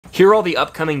Here are all the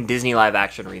upcoming Disney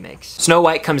live-action remakes. Snow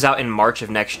White comes out in March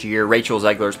of next year. Rachel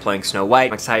Zegler's playing Snow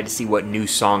White. I'm excited to see what new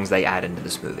songs they add into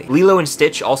this movie. Lilo and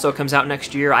Stitch also comes out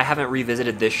next year. I haven't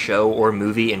revisited this show or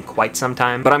movie in quite some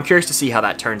time, but I'm curious to see how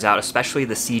that turns out, especially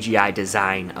the CGI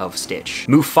design of Stitch.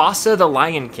 Mufasa the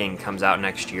Lion King comes out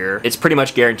next year. It's pretty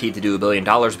much guaranteed to do $1 billion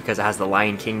because it has the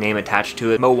Lion King name attached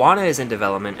to it. Moana is in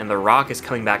development, and The Rock is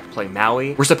coming back to play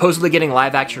Maui. We're supposedly getting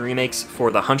live-action remakes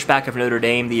for The Hunchback of Notre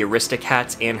Dame, The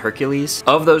Aristocats, and Hercules.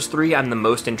 Of those three, I'm the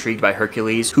most intrigued by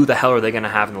Hercules. Who the hell are they gonna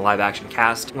have in the live-action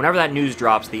cast? Whenever that news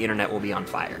drops, the internet will be on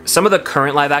fire. Some of the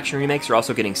current live-action remakes are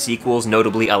also getting sequels,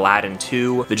 notably Aladdin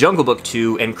 2, The Jungle Book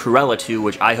 2, and Cruella 2,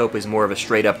 which I hope is more of a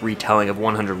straight-up retelling of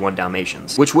 101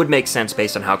 Dalmatians, which would make sense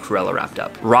based on how Cruella wrapped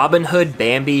up. Robin Hood,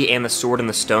 Bambi, and The Sword and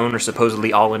the Stone are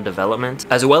supposedly all in development,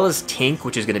 as well as Tink,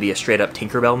 which is going to be a straight-up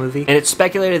Tinkerbell movie, and it's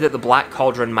speculated that The Black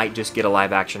Cauldron might just get a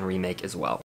live-action remake as well.